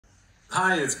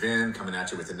Hi, it's Vin coming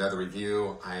at you with another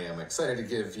review. I am excited to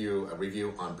give you a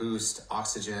review on Boost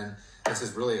Oxygen. This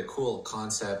is really a cool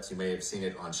concept. You may have seen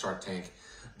it on Shark Tank,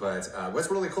 but what's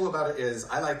really cool about it is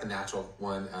I like the natural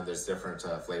one. There's different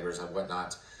flavors and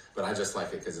whatnot, but I just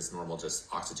like it because it's normal, just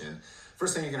oxygen.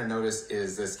 First thing you're gonna notice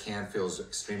is this can feels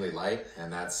extremely light,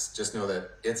 and that's just know that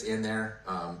it's in there.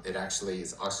 It actually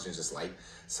is oxygen, just light.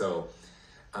 So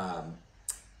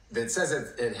it says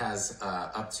it has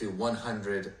up to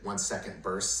 100 1-second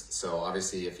bursts. So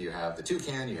obviously if you have the 2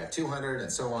 can, you have 200 and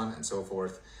so on and so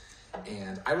forth.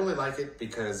 And I really like it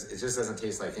because it just doesn't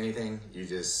taste like anything. You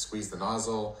just squeeze the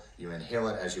nozzle, you inhale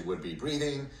it as you would be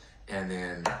breathing, and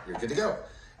then you're good to go.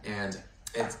 And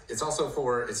it's also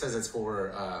for, it says it's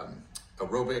for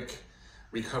aerobic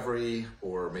recovery,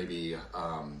 or maybe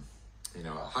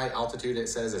high altitude, it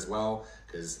says as well,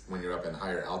 because when you're up in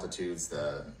higher altitudes,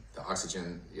 the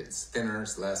oxygen is thinner,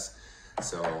 it's less.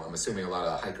 So I'm assuming a lot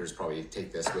of hikers probably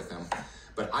take this with them.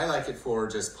 But I like it for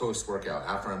just post-workout.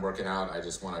 After I'm working out, I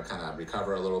just want to kind of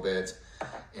recover a little bit.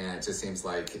 And it just seems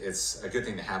like it's a good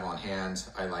thing to have on hand.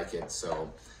 I like it. So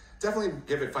definitely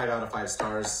give it 5 out of 5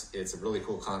 stars. It's a really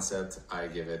cool concept. I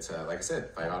give it, like I said,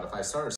 5 out of 5 stars.